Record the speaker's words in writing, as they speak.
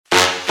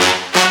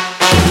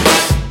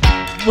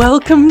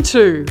Welcome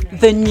to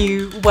The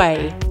New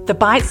Way, the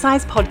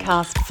bite-sized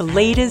podcast for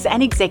leaders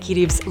and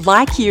executives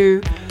like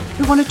you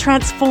who want to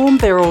transform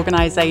their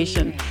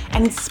organisation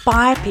and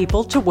inspire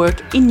people to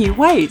work in new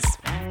ways.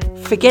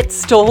 Forget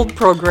stalled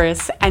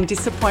progress and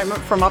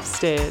disappointment from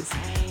upstairs.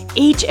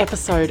 Each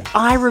episode,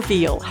 I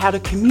reveal how to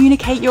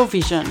communicate your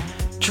vision,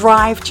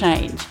 drive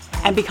change,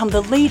 and become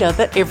the leader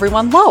that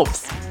everyone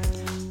loves.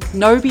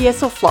 No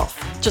BS or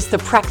fluff, just the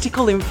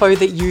practical info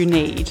that you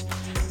need.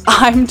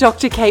 I'm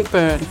Dr. Kate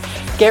Byrne.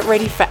 Get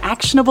ready for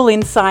actionable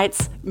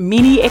insights,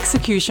 mini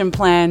execution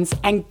plans,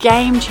 and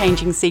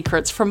game-changing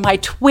secrets from my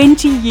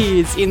 20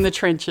 years in the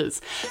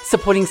trenches,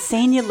 supporting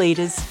senior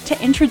leaders to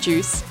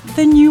introduce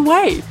the new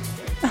way.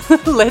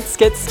 Let's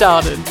get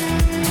started.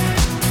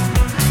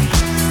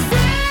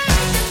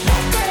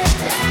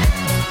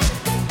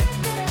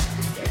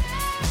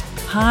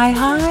 Hi,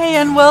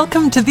 and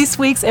welcome to this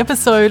week's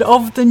episode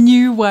of The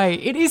New Way.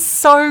 It is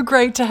so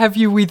great to have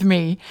you with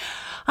me.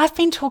 I've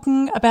been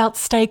talking about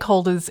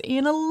stakeholders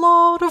in a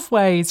lot of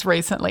ways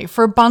recently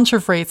for a bunch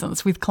of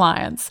reasons with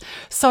clients,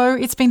 so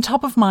it's been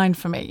top of mind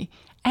for me.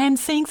 And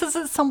seeing as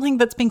it's something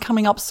that's been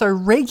coming up so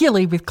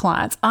regularly with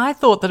clients, I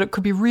thought that it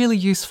could be really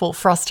useful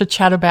for us to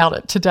chat about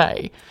it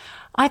today.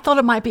 I thought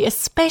it might be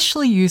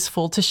especially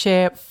useful to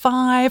share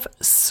 5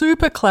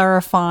 super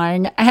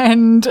clarifying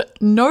and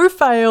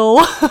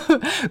no-fail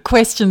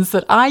questions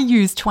that I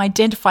use to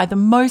identify the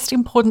most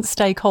important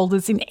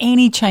stakeholders in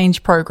any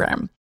change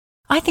program.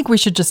 I think we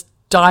should just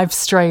dive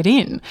straight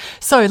in.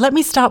 So let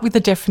me start with the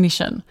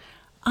definition.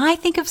 I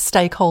think of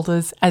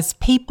stakeholders as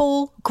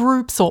people,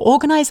 groups, or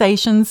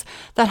organisations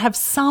that have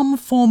some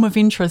form of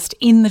interest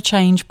in the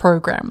change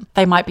program.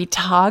 They might be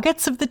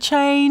targets of the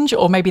change,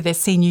 or maybe they're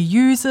senior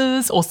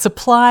users, or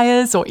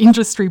suppliers, or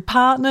industry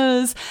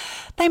partners.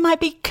 They might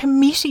be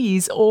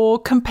committees or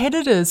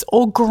competitors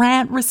or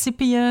grant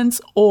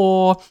recipients,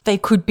 or they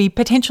could be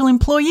potential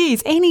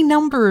employees, any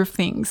number of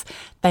things.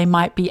 They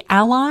might be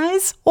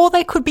allies or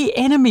they could be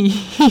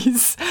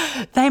enemies.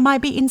 They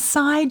might be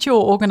inside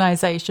your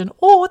organisation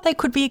or they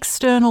could be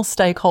external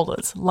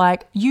stakeholders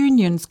like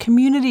unions,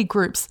 community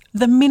groups,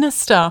 the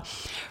minister,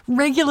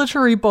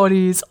 regulatory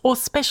bodies or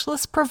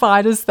specialist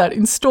providers that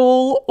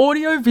install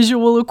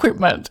audio-visual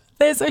equipment.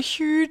 There's a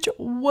huge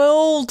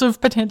world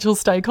of potential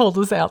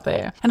stakeholders out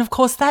there. And of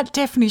course, that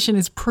definition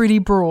is pretty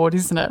broad,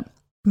 isn't it?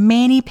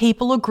 Many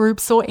people or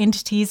groups or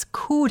entities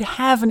could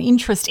have an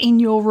interest in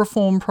your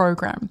reform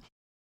program.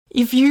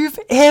 If you've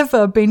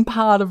ever been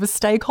part of a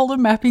stakeholder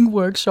mapping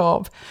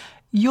workshop,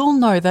 you'll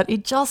know that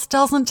it just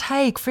doesn't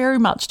take very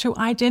much to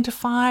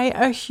identify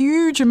a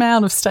huge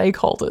amount of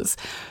stakeholders,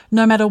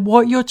 no matter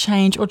what your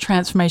change or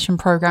transformation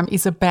program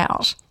is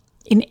about.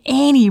 In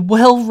any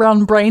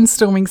well-run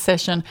brainstorming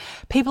session,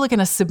 people are going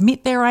to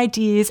submit their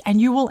ideas and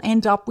you will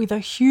end up with a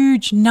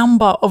huge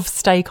number of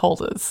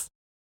stakeholders.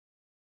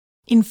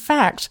 In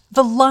fact,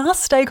 the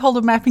last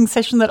stakeholder mapping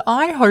session that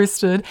I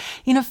hosted,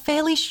 in a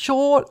fairly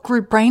short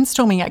group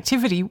brainstorming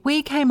activity,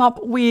 we came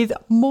up with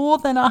more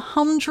than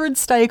 100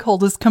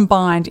 stakeholders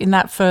combined in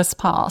that first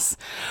pass.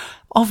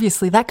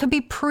 Obviously, that could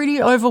be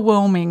pretty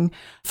overwhelming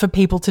for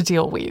people to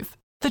deal with.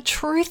 The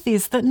truth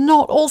is that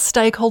not all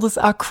stakeholders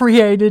are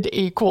created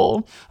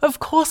equal. Of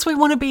course, we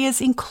want to be as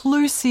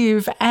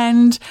inclusive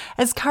and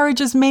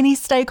encourage as many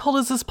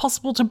stakeholders as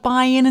possible to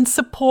buy in and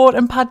support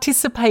and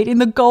participate in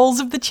the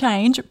goals of the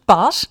change,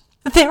 but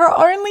there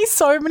are only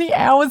so many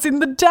hours in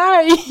the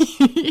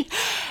day.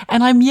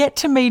 And I'm yet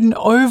to meet an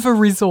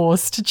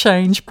over-resourced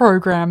change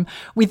program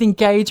with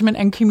engagement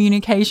and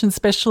communication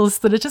specialists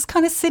that are just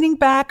kind of sitting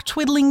back,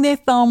 twiddling their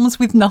thumbs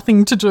with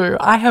nothing to do.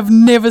 I have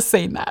never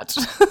seen that.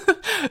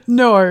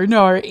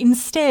 No.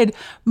 Instead,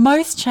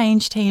 most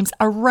change teams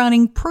are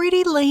running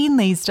pretty lean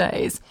these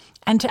days.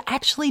 And to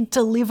actually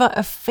deliver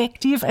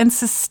effective and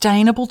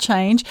sustainable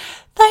change,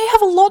 they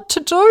have a lot to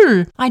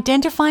do.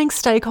 Identifying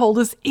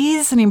stakeholders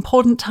is an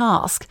important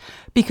task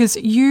because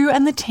you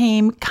and the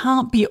team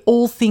can't be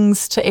all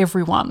things to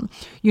everyone.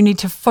 You need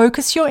to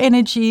focus your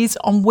energies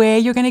on where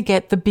you're going to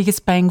get the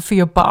biggest bang for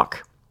your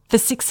buck. The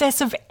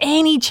success of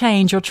any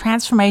change or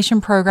transformation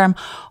program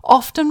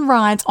often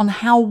rides on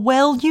how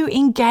well you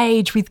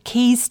engage with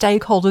key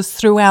stakeholders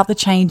throughout the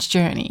change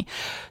journey.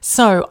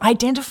 So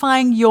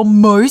identifying your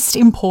most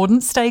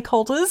important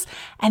stakeholders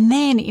and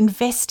then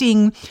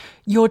investing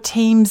your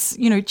team's,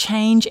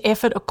 change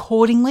effort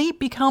accordingly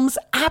becomes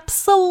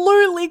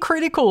absolutely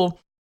critical.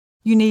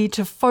 You need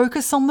to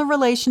focus on the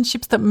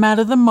relationships that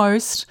matter the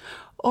most,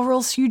 or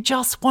else you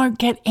just won't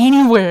get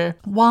anywhere.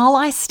 While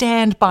I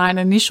stand by an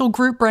initial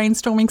group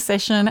brainstorming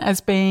session as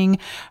being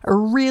a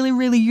really,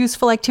 really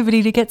useful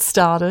activity to get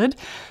started,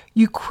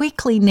 you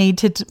quickly need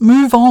to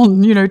move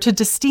on, to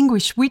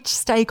distinguish which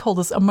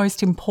stakeholders are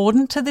most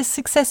important to the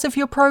success of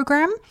your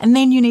program. And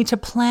then you need to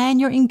plan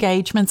your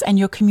engagements and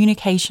your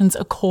communications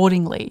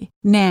accordingly.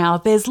 Now,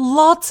 there's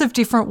lots of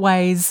different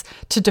ways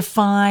to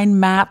define,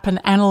 map,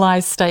 and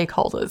analyze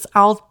stakeholders.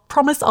 I'll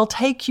promise I'll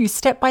take you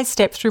step by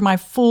step through my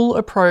full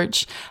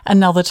approach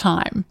another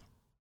time.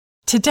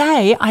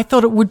 Today, I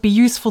thought it would be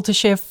useful to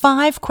share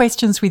 5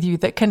 questions with you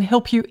that can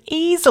help you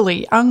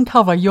easily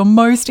uncover your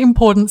most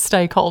important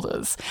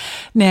stakeholders.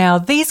 Now,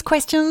 these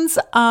questions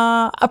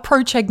are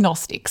approach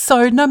agnostic,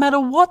 so no matter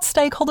what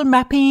stakeholder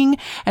mapping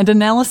and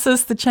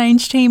analysis the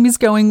change team is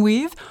going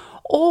with,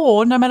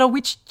 or no matter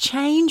which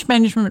change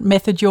management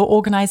method your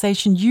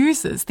organisation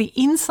uses, the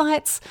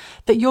insights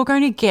that you're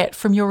going to get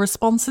from your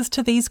responses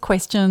to these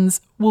questions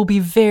will be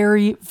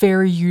very,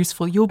 very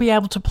useful. You'll be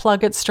able to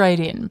plug it straight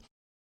in.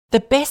 The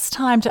best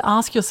time to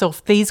ask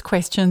yourself these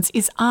questions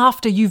is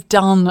after you've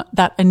done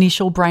that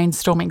initial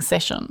brainstorming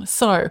session.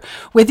 So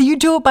whether you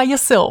do it by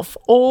yourself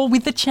or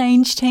with the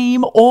change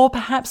team or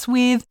perhaps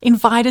with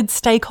invited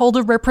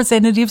stakeholder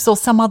representatives or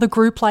some other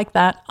group like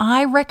that,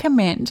 I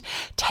recommend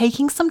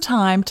taking some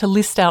time to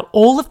list out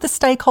all of the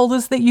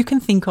stakeholders that you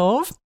can think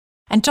of.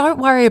 And don't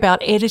worry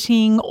about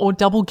editing or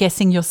double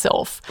guessing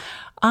yourself.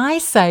 I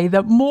say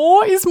that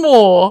more is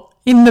more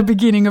in the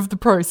beginning of the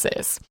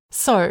process.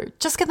 So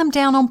just get them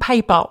down on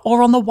paper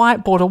or on the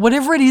whiteboard or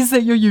whatever it is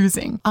that you're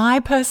using. I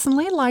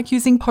personally like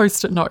using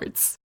Post-it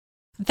notes.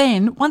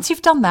 Then, once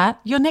you've done that,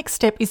 your next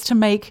step is to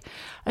make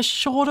a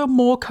shorter,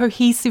 more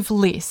cohesive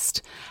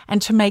list.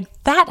 And to make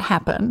that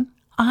happen,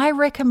 I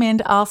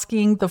recommend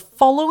asking the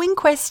following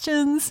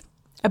questions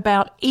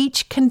about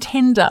each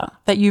contender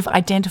that you've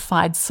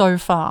identified so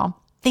far.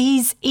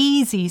 These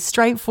easy,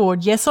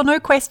 straightforward yes or no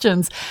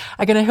questions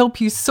are going to help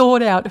you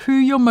sort out who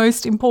your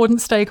most important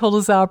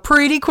stakeholders are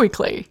pretty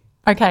quickly.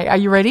 Okay, are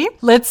you ready?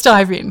 Let's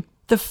dive in.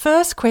 The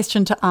first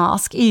question to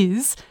ask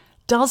is,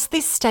 does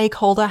this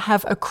stakeholder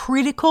have a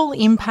critical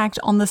impact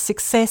on the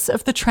success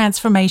of the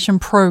transformation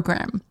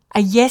program? A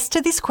yes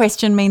to this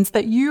question means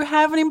that you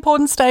have an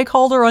important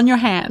stakeholder on your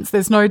hands.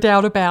 There's no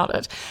doubt about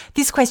it.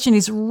 This question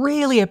is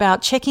really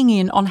about checking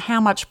in on how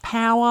much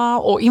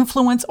power or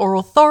influence or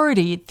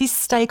authority this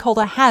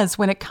stakeholder has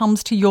when it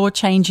comes to your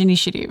change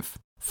initiative.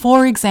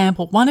 For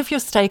example, one of your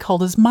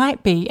stakeholders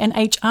might be an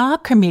HR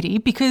committee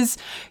because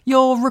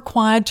you're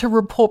required to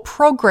report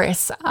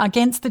progress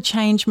against the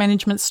change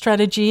management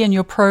strategy and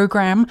your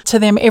program to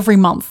them every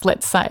month,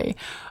 let's say.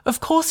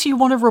 Of course, you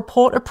want to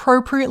report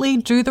appropriately,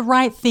 do the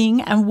right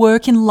thing, and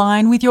work in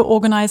line with your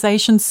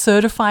organisation's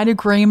certified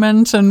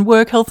agreement and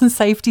work health and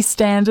safety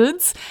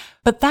standards.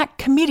 But that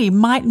committee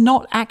might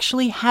not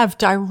actually have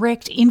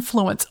direct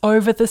influence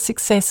over the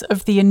success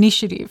of the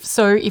initiative.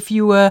 So if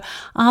you were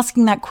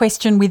asking that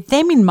question with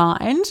them in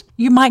mind,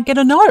 you might get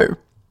a no.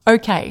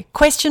 Okay,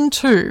 question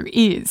 2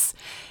 is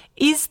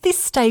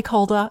this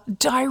stakeholder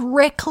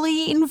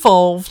directly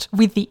involved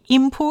with the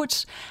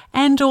input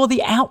and or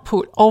the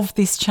output of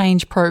this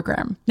change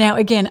program? Now,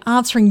 again,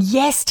 answering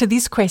yes to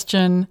this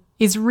question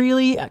is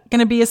really going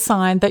to be a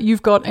sign that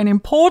you've got an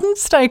important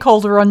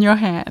stakeholder on your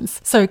hands.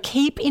 So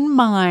keep in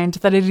mind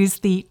that it is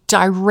the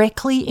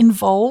directly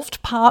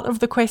involved part of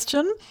the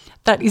question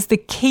that is the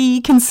key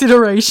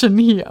consideration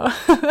here.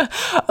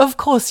 Of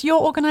course,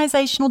 your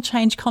organisational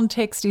change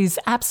context is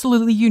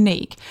absolutely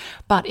unique,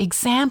 but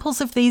examples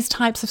of these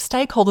types of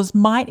stakeholders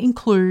might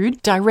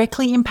include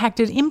directly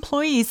impacted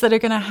employees that are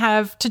going to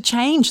have to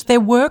change their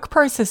work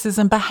processes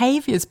and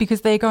behaviours because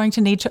they're going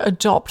to need to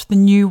adopt the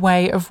new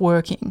way of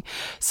working.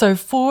 So,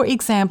 for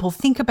example,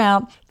 think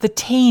about the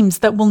teams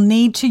that will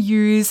need to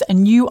use a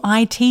new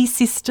IT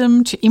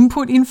system to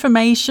input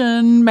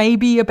information,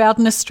 maybe about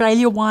an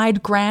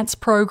Australia-wide grants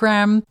program.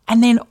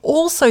 And then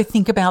also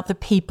think about the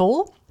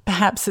people,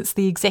 perhaps it's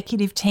the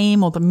executive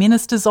team or the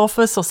minister's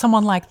office or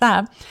someone like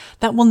that,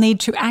 that will need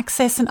to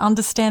access and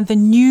understand the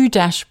new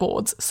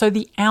dashboards, so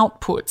the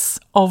outputs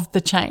of the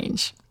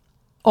change.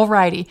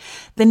 Alrighty,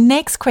 the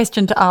next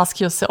question to ask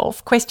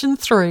yourself, question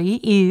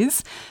 3,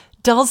 is,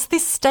 does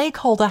this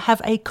stakeholder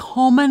have a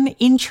common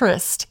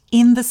interest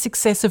in the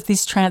success of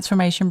this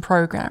transformation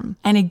program?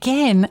 And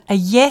again, a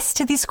yes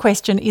to this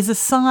question is a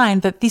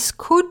sign that this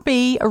could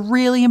be a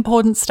really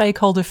important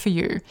stakeholder for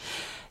you.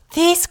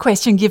 This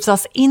question gives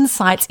us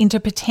insights into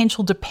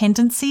potential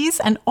dependencies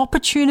and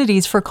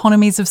opportunities for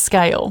economies of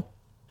scale.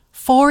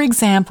 For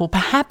example,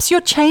 perhaps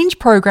your change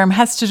program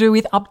has to do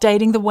with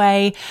updating the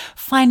way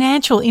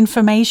financial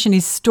information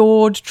is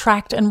stored,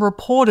 tracked, and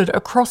reported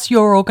across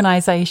your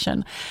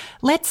organisation.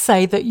 Let's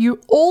say that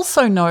you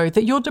also know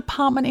that your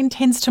department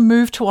intends to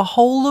move to a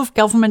whole of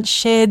government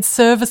shared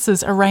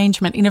services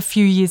arrangement in a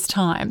few years'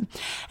 time,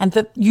 and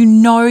that you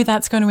know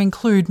that's going to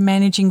include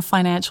managing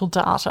financial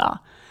data.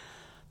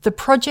 The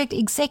project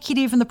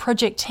executive and the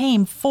project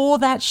team for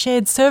that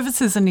shared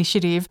services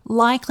initiative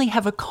likely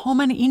have a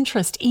common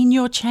interest in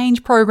your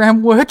change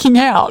program working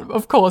out,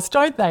 of course,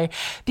 don't they?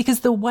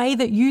 Because the way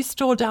that you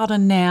store data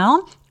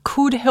now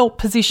could help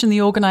position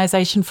the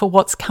organisation for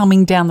what's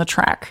coming down the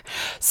track.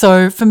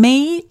 So for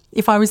me,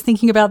 if I was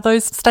thinking about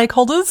those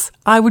stakeholders,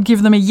 I would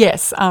give them a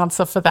yes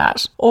answer for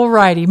that.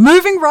 Alrighty,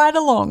 moving right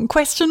along.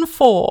 Question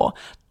 4.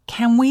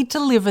 Can we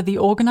deliver the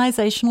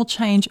organisational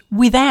change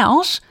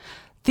without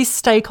this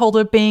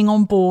stakeholder being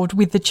on board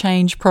with the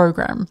change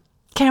program?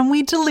 Can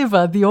we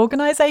deliver the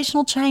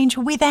organisational change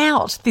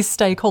without this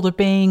stakeholder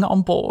being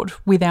on board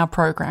with our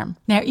program?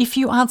 Now, if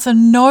you answer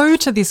no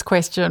to this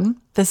question,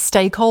 The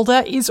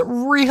stakeholder is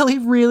really,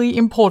 really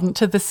important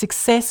to the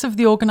success of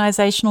the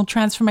organizational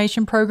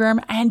transformation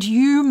program, and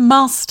you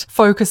must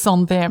focus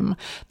on them.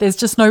 There's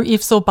just no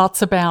ifs or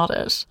buts about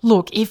it.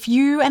 Look, if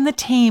you and the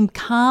team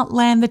can't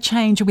land the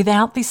change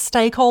without this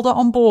stakeholder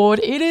on board,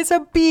 it is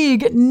a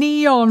big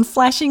neon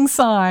flashing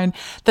sign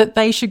that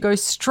they should go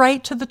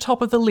straight to the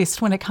top of the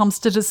list when it comes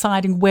to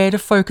deciding where to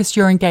focus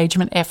your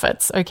engagement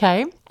efforts,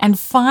 okay? And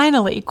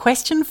finally,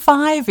 question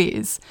 5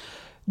 is,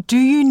 do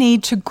you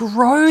need to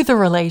grow the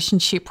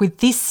relationship with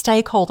this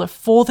stakeholder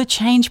for the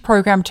change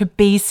program to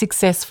be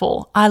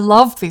successful? I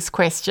love this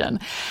question.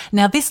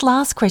 Now, this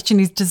last question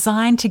is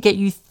designed to get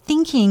you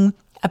thinking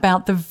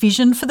about the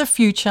vision for the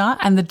future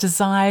and the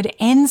desired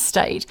end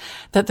state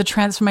that the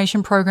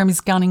transformation program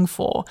is gunning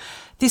for.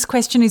 This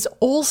question is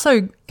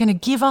also going to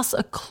give us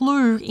a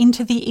clue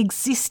into the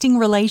existing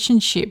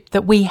relationship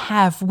that we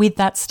have with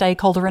that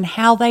stakeholder and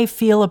how they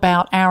feel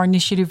about our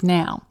initiative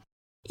now.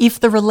 If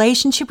the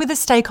relationship with a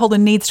stakeholder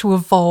needs to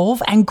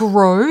evolve and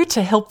grow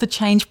to help the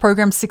change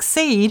program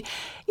succeed,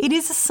 it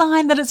is a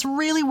sign that it's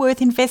really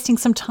worth investing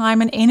some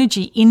time and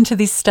energy into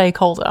this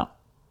stakeholder.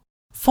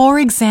 For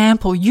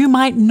example, you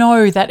might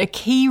know that a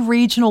key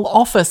regional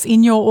office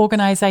in your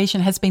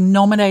organisation has been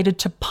nominated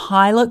to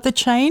pilot the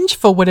change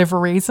for whatever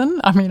reason.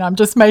 I mean, I'm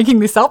just making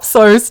this up,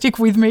 so stick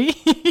with me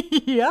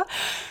here.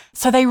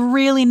 So they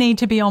really need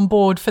to be on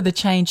board for the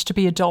change to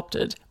be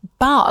adopted.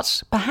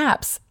 But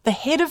perhaps the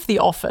head of the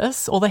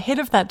office or the head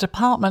of that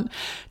department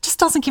just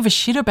doesn't give a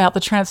shit about the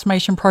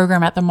transformation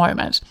program at the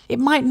moment. It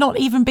might not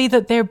even be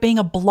that they're being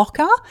a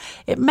blocker.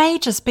 It may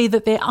just be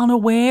that they're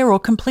unaware or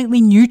completely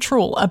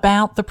neutral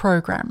about the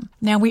program.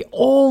 Now, we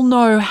all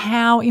know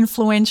how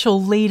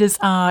influential leaders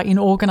are in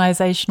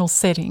organisational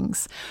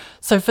settings.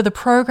 So for the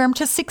program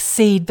to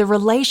succeed, the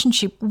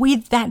relationship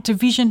with that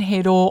division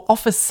head or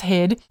office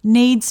head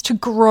needs to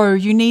grow.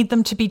 You need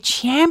them to be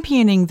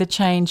championing the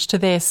change to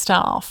their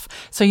staff.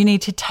 So you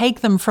need to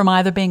take them from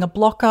either being a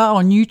blocker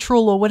or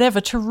neutral or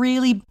whatever to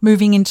really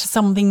moving into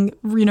something,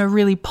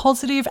 really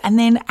positive and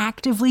then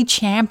actively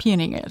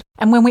championing it.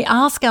 And when we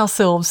ask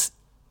ourselves,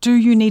 do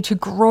you need to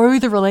grow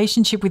the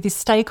relationship with this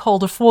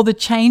stakeholder for the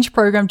change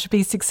program to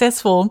be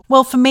successful?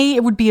 Well, for me,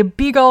 it would be a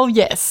big old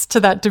yes to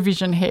that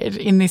division head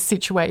in this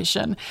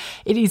situation.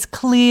 It is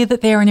clear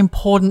that they're an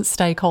important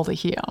stakeholder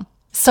here.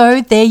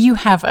 So there you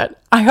have it.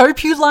 I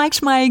hope you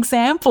liked my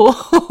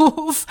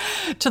examples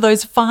to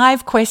those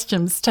 5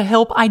 questions to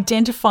help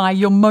identify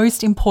your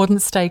most important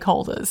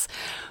stakeholders.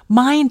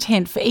 My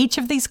intent for each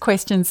of these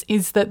questions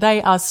is that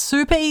they are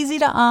super easy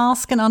to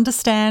ask and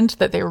understand,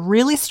 that they're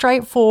really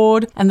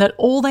straightforward, and that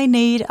all they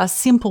need are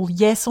simple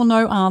yes or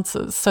no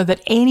answers so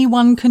that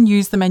anyone can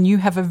use them and you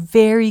have a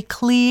very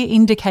clear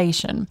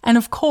indication. And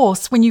of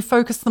course, when you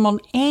focus them on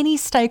any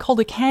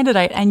stakeholder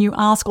candidate and you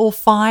ask all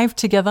 5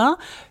 together,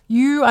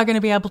 you are going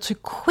to be able to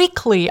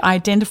quickly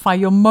identify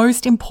your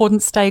most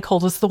important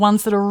stakeholders, the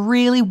ones that are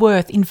really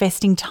worth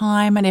investing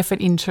time and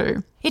effort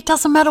into. It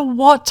doesn't matter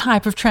what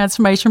type of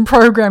transformation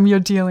program you're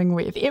dealing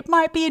with. It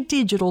might be a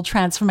digital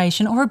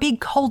transformation or a big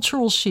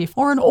cultural shift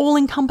or an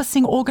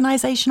all-encompassing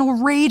organizational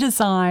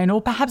redesign or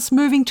perhaps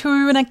moving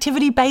to an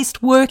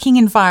activity-based working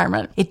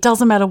environment. It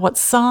doesn't matter what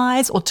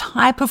size or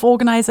type of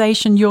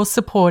organization you're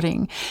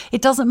supporting.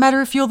 It doesn't matter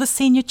if you're the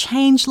senior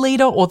change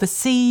leader or the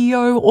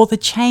CEO or the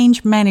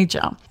change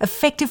manager.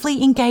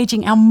 Effectively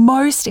engaging our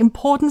most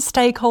important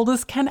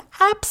stakeholders can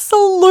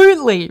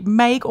absolutely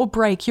make or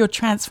break your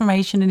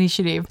transformation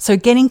initiative. So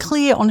getting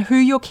clear on who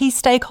your key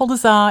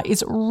stakeholders are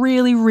is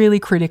really, really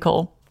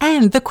critical.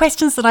 And the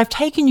questions that I've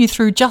taken you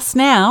through just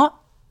now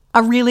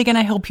are really going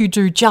to help you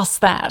do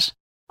just that.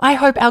 I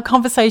hope our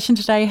conversation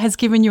today has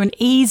given you an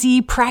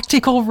easy,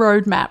 practical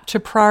roadmap to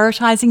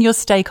prioritizing your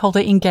stakeholder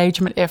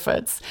engagement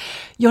efforts.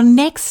 Your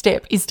next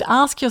step is to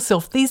ask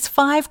yourself these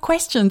 5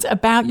 questions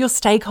about your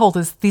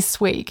stakeholders this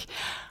week.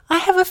 I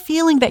have a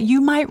feeling that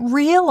you might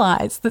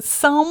realize that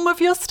some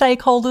of your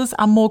stakeholders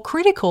are more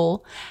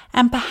critical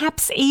and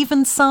perhaps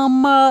even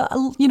some, a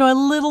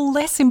little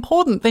less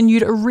important than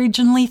you'd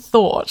originally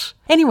thought.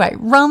 Anyway,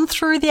 run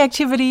through the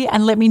activity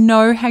and let me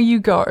know how you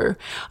go.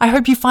 I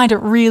hope you find it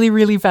really,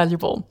 really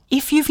valuable.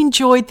 If you've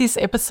enjoyed this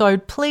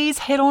episode, please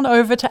head on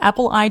over to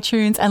Apple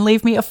iTunes and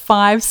leave me a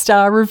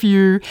 5-star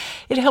review.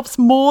 It helps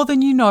more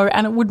than you know,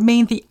 and it would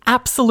mean the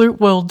absolute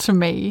world to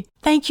me.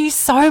 Thank you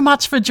so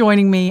much for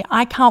joining me.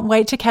 I can't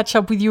wait to catch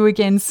up with you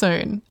again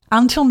soon.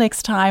 Until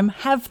next time,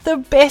 have the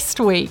best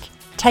week.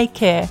 Take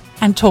care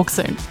and talk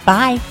soon.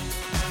 Bye.